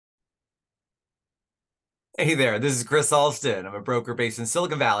Hey there, this is Chris Alston. I'm a broker based in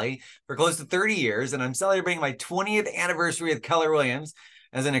Silicon Valley for close to 30 years, and I'm celebrating my 20th anniversary with Keller Williams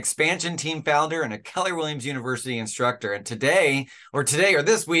as an expansion team founder and a Keller Williams University instructor. And today or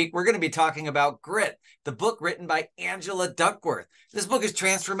this week, we're going to be talking about Grit, the book written by Angela Duckworth. This book is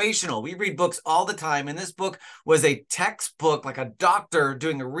transformational. We read books all the time, and this book was a textbook, like a doctor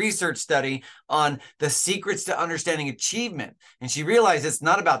doing a research study on the secrets to understanding achievement. And she realized it's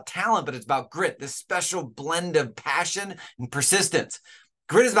not about talent, but it's about grit, this special blend of passion and persistence.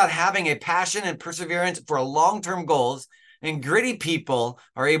 Grit is about having a passion and perseverance for long-term goals, and gritty people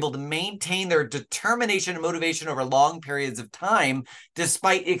are able to maintain their determination and motivation over long periods of time,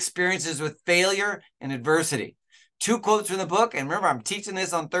 despite experiences with failure and adversity. Two quotes from the book. And remember, I'm teaching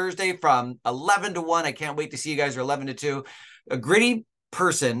this on Thursday from 11 to 1. I can't wait to see you guys, or 11 to 2. A gritty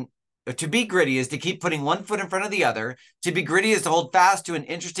person, to be gritty is to keep putting one foot in front of the other. To be gritty is to hold fast to an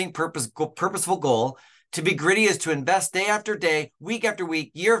interesting, purposeful goal. To be gritty is to invest day after day, week after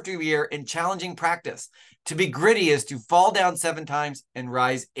week, year after year in challenging practice. To be gritty is to fall down 7 times and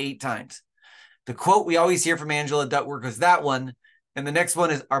rise 8 times. The quote we always hear from Angela Duckworth is that one. And the next one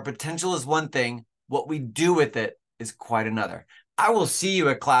is, our potential is one thing. What we do with it is quite another. I will see you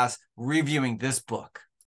at class reviewing this book.